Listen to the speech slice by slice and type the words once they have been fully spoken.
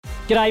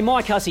G'day,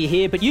 Mike Hussey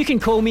here, but you can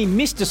call me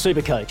Mr.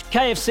 Supercoach.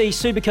 KFC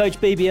Supercoach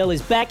BBL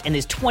is back and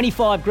there's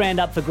 25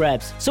 grand up for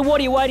grabs. So what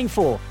are you waiting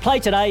for? Play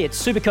today at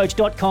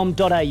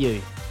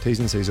supercoach.com.au. T's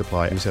and C's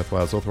apply. New South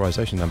Wales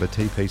authorisation number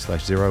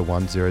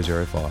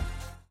TP/01005.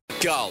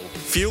 Gull,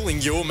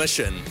 fueling your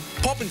mission.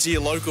 Pop into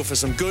your local for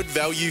some good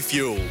value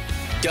fuel.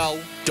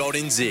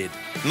 Gull.nz.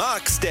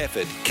 Mark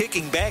Stafford,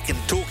 kicking back and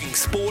talking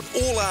sport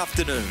all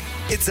afternoon.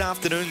 It's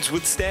Afternoons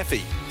with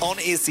Staffy on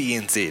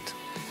SENZ.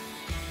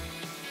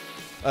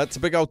 It's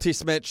a big old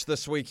test match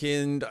this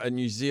weekend,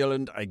 New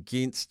Zealand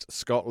against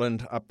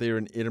Scotland up there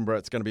in Edinburgh.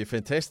 It's going to be a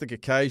fantastic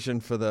occasion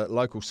for the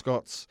local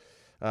Scots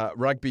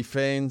rugby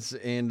fans,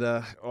 and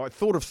I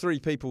thought of three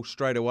people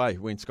straight away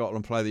when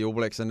Scotland play the All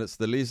Blacks, and it's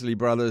the Leslie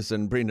brothers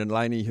and Brendan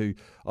Laney, who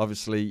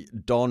obviously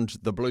donned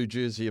the blue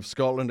jersey of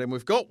Scotland, and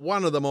we've got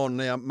one of them on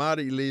now,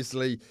 Marty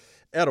Leslie,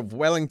 out of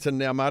Wellington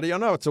now. Marty, I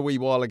know it's a wee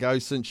while ago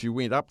since you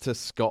went up to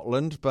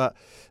Scotland, but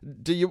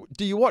do you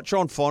watch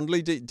on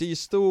fondly? Do you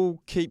still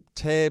keep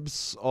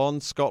tabs on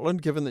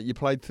Scotland, given that you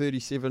played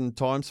 37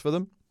 times for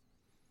them?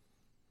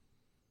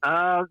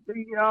 I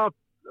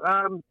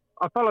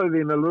follow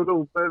them a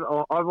little bit.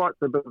 I watch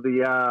a bit of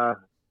the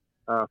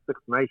Six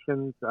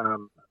Nations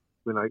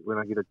when I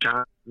get a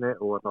chance in that,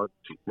 or if I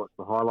watch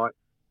the highlights.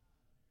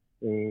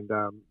 And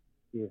don't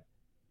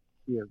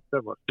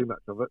watch too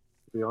much of it,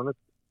 to be honest.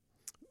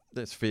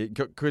 That's fair,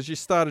 because you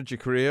started your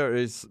career,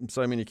 as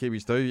so many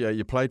Kiwis do.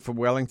 You played for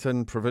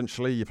Wellington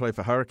provincially, you played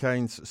for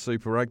Hurricanes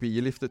Super Rugby.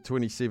 You left at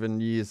 27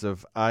 years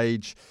of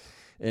age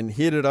and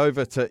headed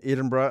over to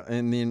Edinburgh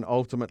and then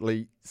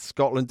ultimately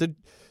Scotland.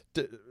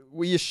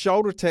 Were you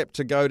shoulder tapped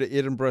to go to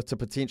Edinburgh to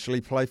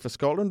potentially play for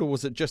Scotland, or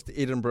was it just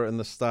Edinburgh in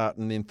the start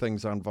and then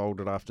things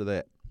unfolded after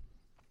that?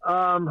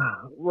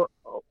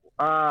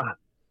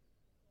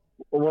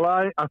 Well,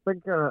 I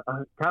think I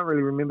can't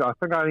really remember. I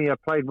think I only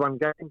played one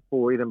game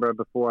for Edinburgh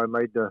before I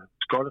made the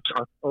Scottish,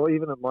 or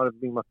even it might have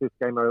been my first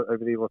game over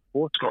there was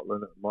for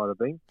Scotland. It might have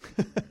been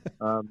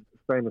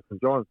same as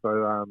St John.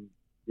 So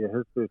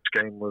his first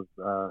game was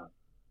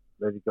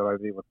that he got over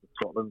there with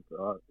Scotland.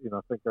 I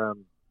think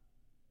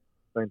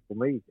same for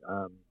me.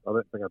 I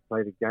don't think I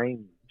played a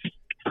game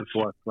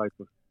before I played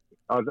for.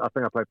 I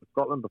think I played for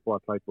Scotland before I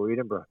played for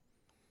Edinburgh.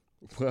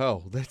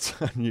 Well, that's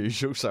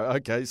unusual. So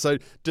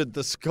did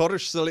the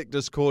Scottish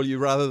selectors call you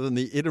rather than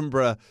the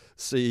Edinburgh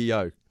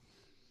CEO?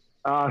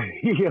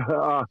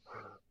 Well,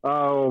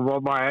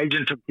 my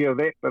agent took care of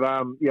that. But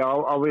I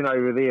went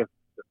over there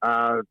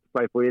to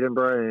play for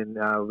Edinburgh, and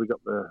we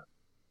got the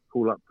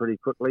call up pretty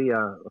quickly.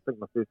 I think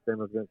my first game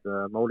was against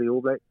the Māori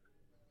All Blacks.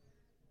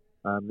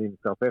 Then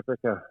South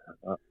Africa.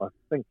 I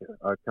think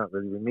I can't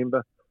really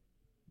remember.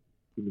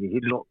 Too many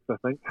head knocks, I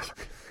think.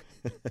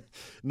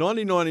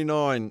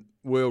 1999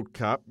 World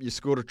Cup, you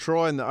scored a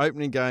try in the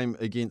opening game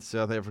against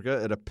South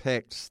Africa at a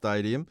packed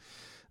stadium.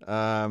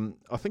 I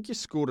think you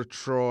scored a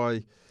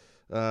try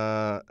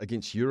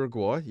against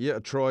Uruguay. Yeah, a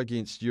try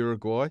against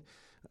Uruguay.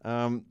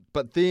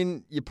 But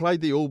then you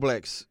played the All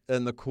Blacks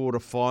in the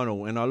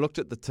quarter-final, and I looked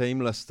at the team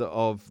list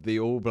of the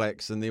All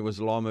Blacks, and there was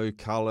Lomu,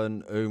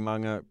 Cullen,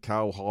 Umaga,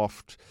 Carl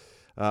Hoft.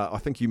 I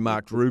think you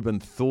marked Reuben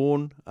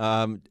Thorne.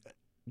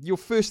 Your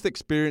first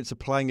experience of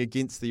playing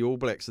against the All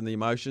Blacks and the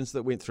emotions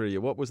that went through you,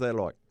 what was that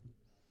like?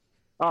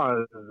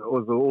 Oh, it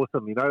was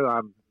awesome,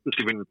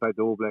 especially when we played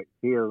the All Blacks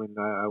here when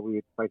we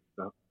had faced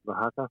the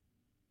Haka.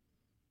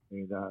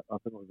 And I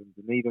think it was in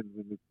Dunedin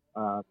when we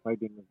played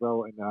them as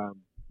well. And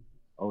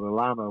Old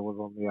Lama was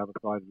on the other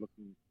side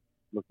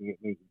looking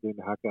at me doing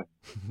the Haka.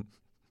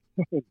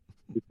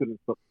 He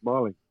couldn't stop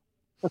smiling.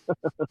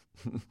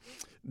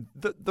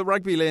 The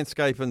rugby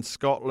landscape in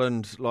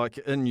Scotland, like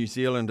in New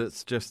Zealand,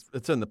 it's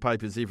in the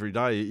papers every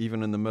day.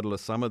 Even in the middle of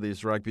summer,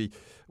 there's rugby.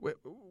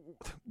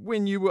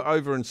 When you were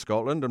over in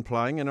Scotland and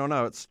playing, and I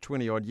know it's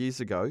 20 odd years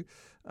ago,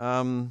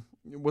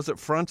 was it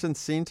front and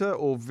centre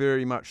or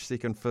very much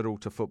second fiddle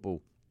to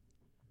football?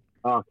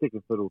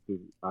 Second fiddle to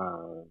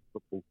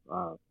football.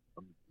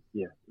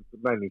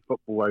 It's mainly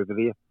football over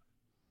there.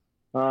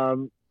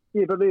 But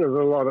there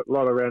was a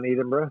lot around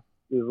Edinburgh.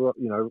 There's a lot,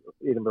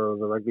 Edinburgh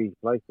was a rugby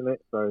place in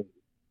it, so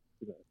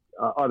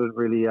I didn't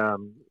really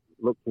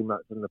look too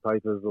much in the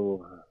papers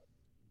or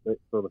that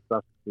sort of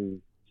stuff.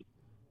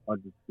 I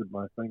just did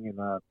my thing and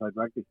played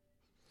rugby.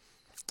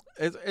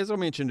 As I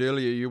mentioned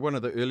earlier, you're one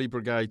of the early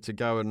brigade to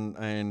go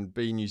and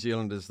be New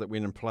Zealanders that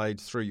went and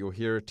played through your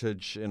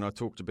heritage, and I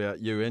talked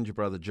about you and your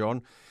brother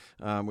John,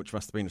 which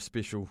must have been a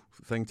special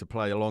thing to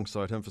play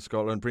alongside him for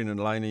Scotland. Brendan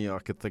Laney, I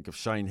could think of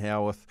Shane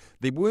Howarth.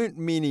 There weren't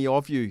many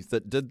of you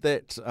that did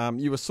that.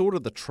 You were sort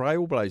of the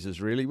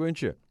trailblazers, really,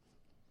 weren't you?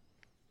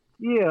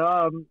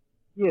 Yeah.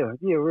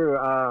 We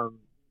were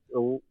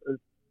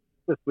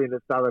just when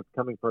it started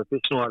becoming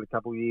professional. I had a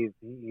couple of years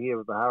here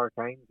with the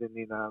Hurricanes, and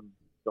then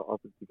got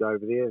offered to go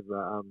over there.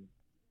 But,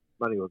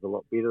 money was a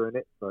lot better in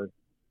it, so it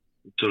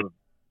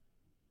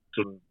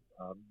it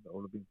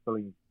would have been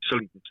silly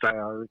to stay,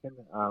 I reckon.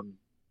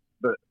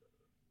 But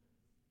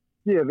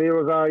there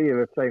was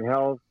the St.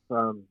 Helens,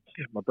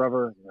 my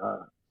brother,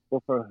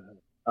 Buffer,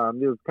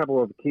 There was a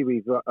couple of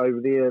Kiwis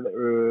over there that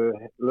were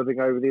living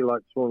over there,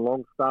 like Sean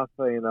Longstaff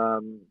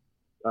and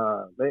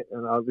there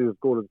was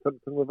Gordon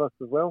Simpson with us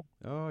as well.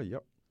 Oh,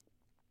 yep.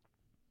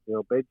 The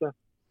old Badger.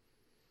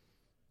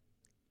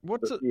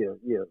 What's it?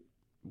 Yeah.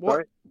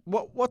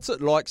 What's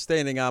it like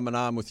standing arm in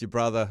arm with your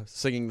brother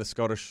singing the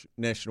Scottish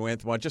national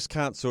anthem? I just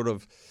can't sort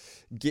of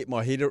get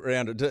my head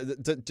around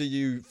it. Do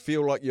you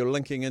feel like you're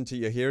linking into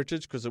your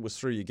heritage because it was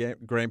through your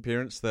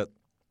grandparents that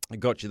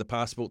got you the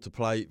passport to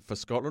play for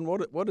Scotland?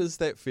 What is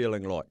that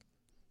feeling like?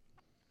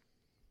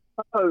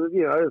 Oh, it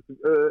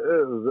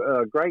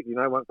was great.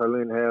 Once I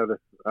learned how to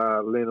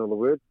learn all the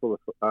words for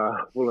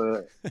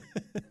the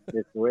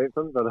national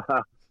anthem, but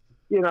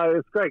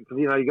it's great because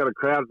you got a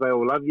crowd, they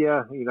all love you,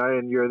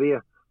 and you're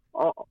there.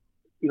 I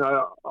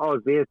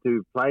was there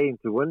to play and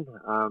to win,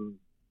 and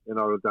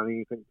I would have done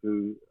anything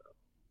to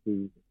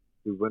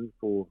win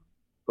for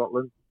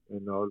Scotland,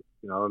 and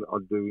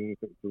I'd do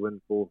anything to win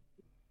for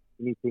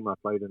any team I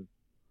played in.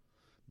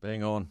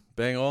 Bang on.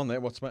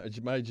 That what's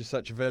made you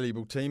such a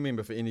valuable team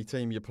member for any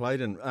team you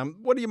played in.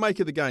 What do you make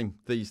of the game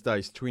these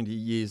days, 20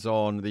 years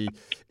on, the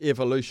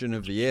evolution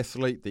of the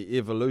athlete, the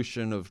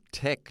evolution of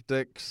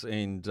tactics,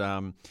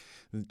 and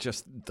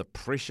just the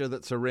pressure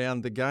that's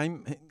around the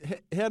game?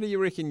 How do you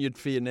reckon you'd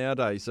fare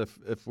nowadays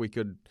if we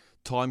could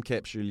time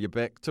capsule you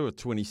back to a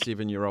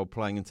 27-year-old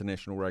playing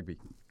international rugby?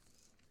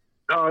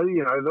 Oh,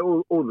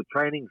 all the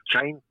training's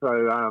changed,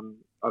 so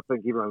I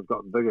think everyone's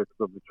gotten bigger because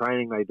of the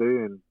training they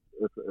do, and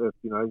if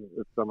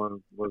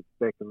someone was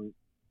back in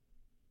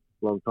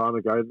a long time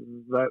ago,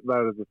 they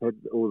would have just had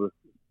all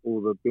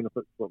the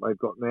benefits what they've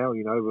got now.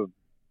 With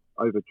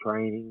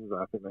overtraining,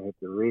 I think they had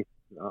to rest.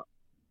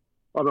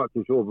 I'm not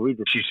too sure, but we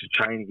just used to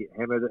train and get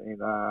hammered and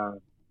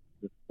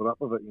just put up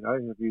with it.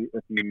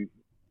 If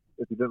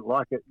you didn't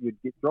like it, you'd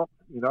get dropped.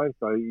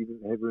 So you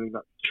didn't have really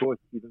much choice.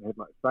 You didn't have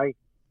much say.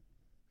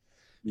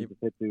 You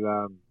just had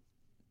to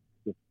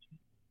just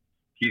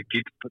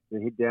put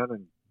your head down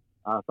and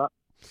ass up.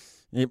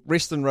 Yeah,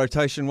 rest and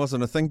rotation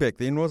wasn't a thing back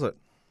then, was it?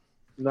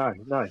 No.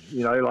 You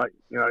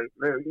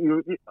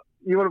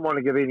wouldn't want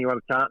to give anyone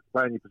a chance to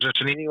play in your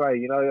position anyway.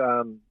 They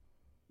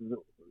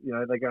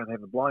go and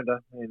have a blinder,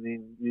 and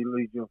then you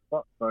lose your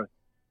spot. So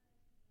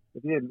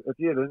if you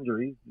had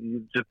injuries,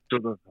 you just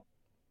sort of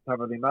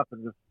cover them up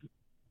and just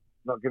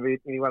not give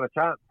anyone a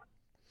chance.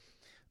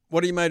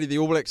 What do you made of the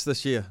All Blacks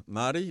this year,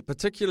 Marty?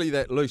 Particularly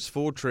that loose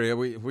forward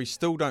trio. I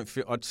still don't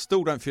feel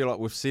like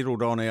we've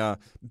settled on our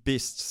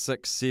best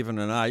 6, 7,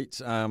 and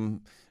 8,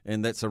 and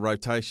that's a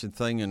rotation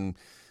thing and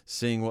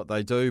seeing what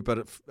they do.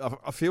 But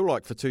I feel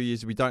like for 2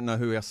 years we don't know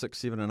who our 6,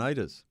 7, and 8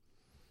 is.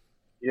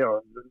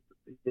 Yeah.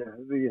 It's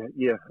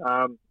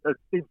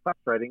been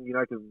frustrating,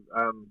 because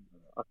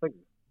I think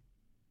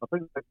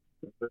that's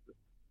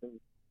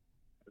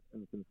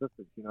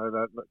inconsistent.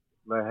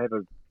 They have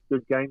a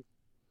good game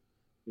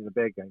in a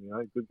bad game,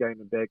 good game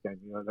and bad game.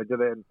 They did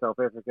that in South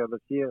Africa this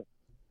year.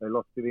 They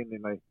lost to them,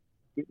 and they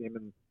beat them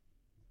in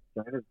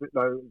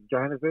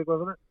Johannesburg,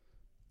 wasn't it?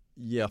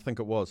 Yeah, I think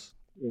it was.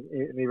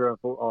 And everyone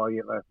thought,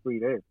 they're 3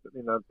 days, but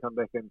then they'd come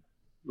back and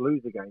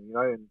lose again,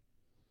 and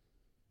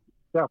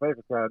South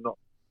Africa are not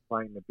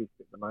playing the best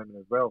at the moment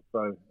as well.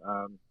 So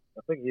I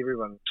think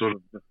everyone's sort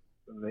of just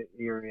in the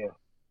area.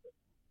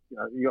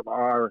 You got the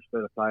Irish that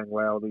are playing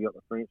well, you got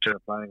the French that are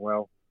playing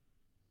well.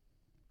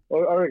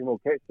 Well, I reckon we'll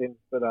catch them,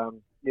 but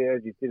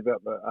as you said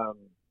about the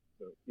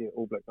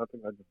All Blacks, I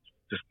think they're just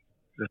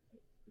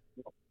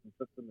not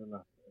consistent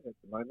at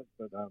the moment,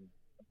 but I'm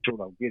sure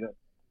they'll get it.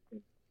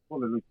 And for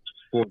the lose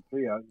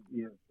 4-3,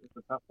 it's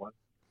a tough one.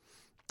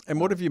 And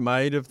what have you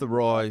made of the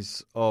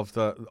rise of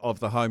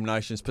the home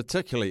nations,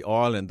 particularly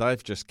Ireland?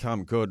 They've just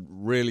come good,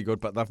 really good,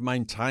 but they've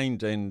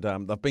maintained and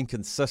they've been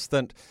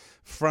consistent.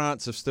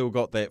 France have still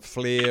got that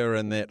flair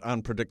and that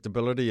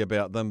unpredictability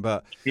about them,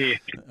 but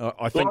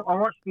I think I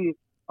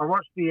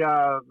watched the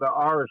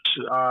Irish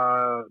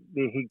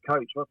their head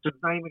coach. What's his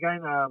name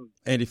again?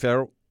 Andy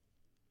Farrell.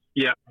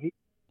 Yeah,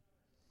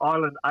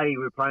 Ireland A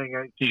were playing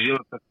against New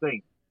Zealand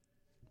 15,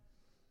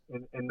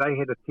 and they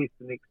had a test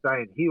the next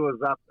day, and he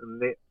was up in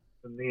their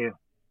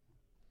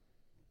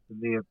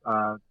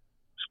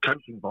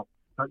coaching box,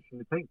 coaching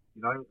the team.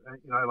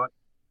 Like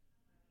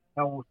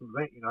how awesome is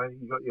that?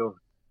 You got your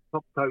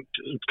top coach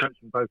who's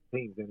coaching both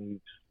teams, and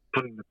he's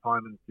putting the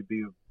time in to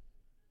be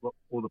with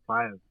all the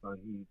players. So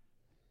he's,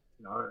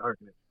 I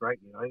reckon it's great.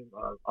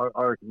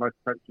 I reckon most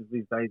coaches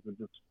these days would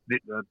just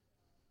let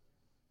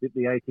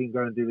the A team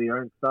go and do their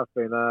own stuff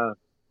and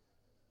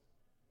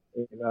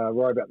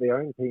worry about their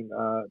own team.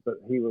 But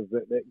he was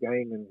at that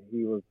game, and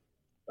he was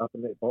up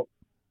in that box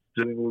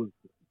doing all his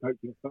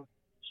coaching stuff.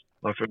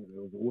 I think it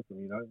was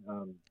awesome,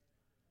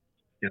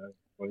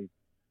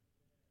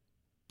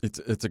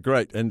 It's a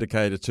great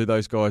indicator to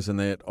those guys in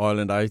that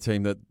Ireland A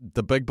team that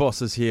the big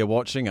boss is here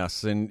watching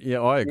us. And,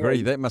 I agree.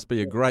 Yeah. That must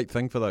be a great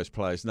thing for those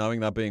players,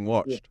 knowing they're being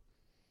watched. Yeah.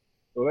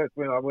 Well, that's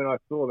when I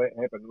saw that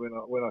happen,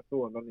 when I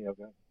saw him on the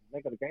other,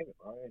 they got a game it,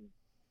 right?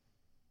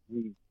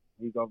 And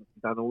he's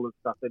obviously done all the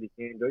stuff that he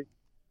can do.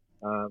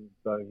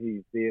 So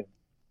he's there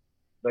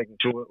making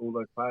sure that all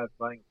those players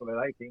playing for that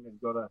A team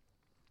have got a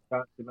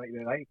chance to make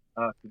that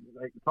to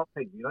make the top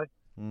team, you know.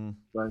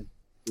 So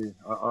yeah,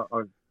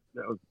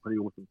 that was pretty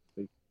awesome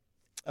to see.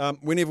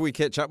 Whenever we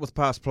catch up with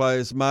past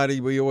players,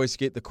 Marty, we always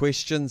get the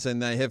questions,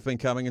 and they have been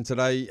coming in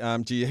today.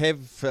 Do you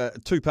have a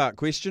two-part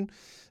question?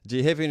 Do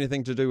you have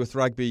anything to do with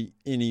rugby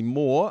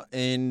anymore?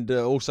 And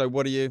also,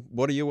 what are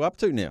you up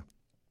to now?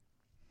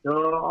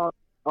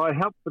 I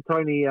helped for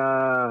Tony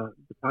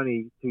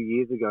 2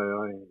 years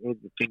ago. I had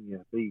the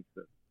senior Bs,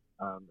 but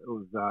it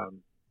was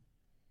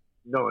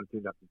no one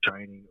turned up to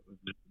training. It was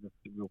just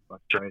real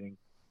frustrating.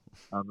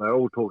 They're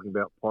all talking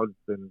about pods,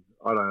 and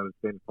I don't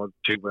understand pods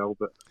too well,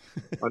 but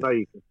I know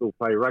you can still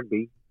play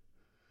rugby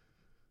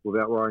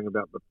without worrying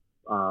about the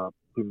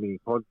too many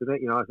pods in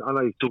it. You know, I know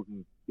you still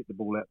can get the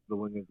ball out to the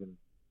wingers, and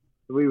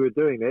we were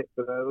doing that,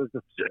 but it was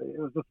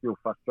just real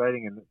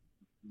frustrating, and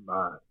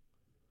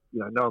you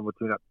know, no one would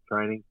turn up to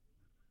training.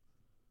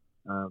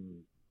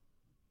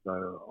 So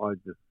I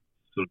just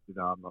said,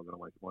 I'm not going to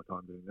waste my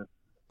time doing this.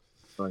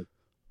 So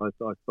I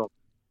stopped.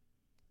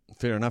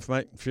 Fair enough,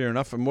 mate. Fair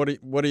enough. And what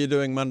are you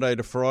doing Monday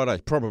to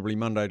Friday? Probably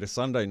Monday to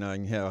Sunday,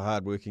 knowing how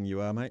hardworking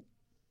you are, mate.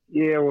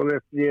 Yeah, well, I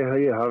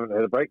haven't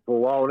had a break for a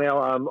while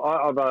now.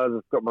 I've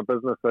just got my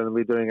business, and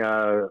we're doing.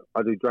 I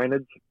do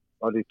drainage.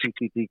 I do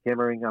CCT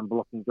cameraing,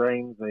 blocking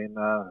drains, and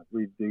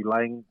we do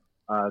drain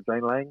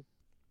laying.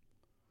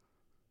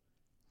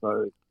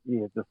 So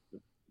yeah, just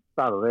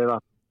started that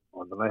up. I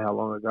don't know how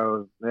long ago it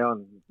was now,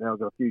 and now I've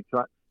got a few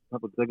trucks, a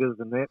couple of diggers,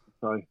 and that.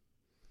 So.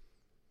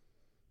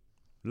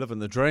 Living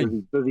the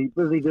dream.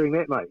 Busy doing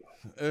that, mate.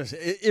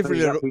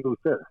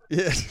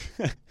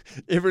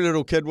 Every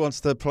little kid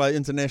wants to play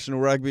international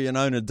rugby and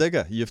own a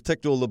digger. You've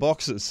ticked all the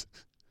boxes.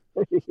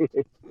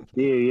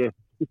 Yeah.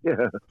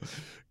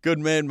 Good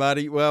man,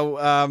 Marty.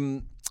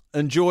 Well,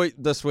 enjoy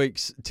this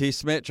week's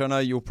test match. I know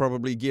you'll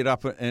probably get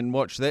up and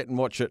watch that and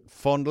watch it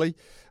fondly.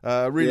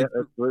 Yeah,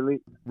 absolutely.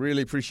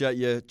 Really appreciate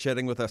you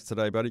chatting with us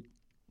today, buddy.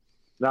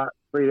 No,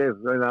 3 days.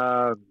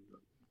 And,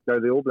 go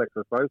the All Blacks,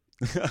 I suppose.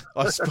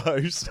 I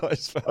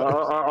suppose.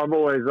 I'm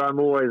always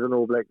an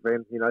All Black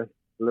fan. You know,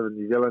 live in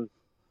New Zealand.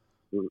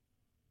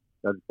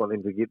 I just want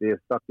them to get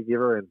their stuff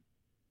together, and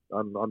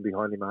I'm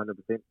behind them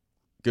 100%.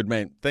 Good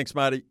man. Thanks,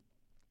 Marty.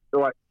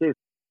 All right. Cheers.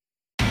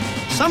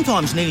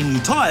 Sometimes needing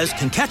new tyres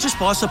can catch us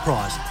by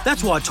surprise.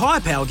 That's why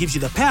Tyre Power gives you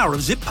the power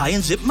of zip pay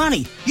and zip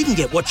money. You can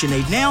get what you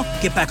need now,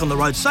 get back on the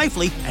road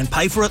safely, and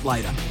pay for it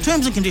later.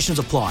 Terms and conditions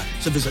apply.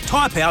 So visit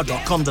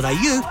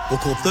tyrepower.com.au or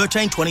call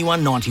 13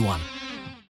 21 91.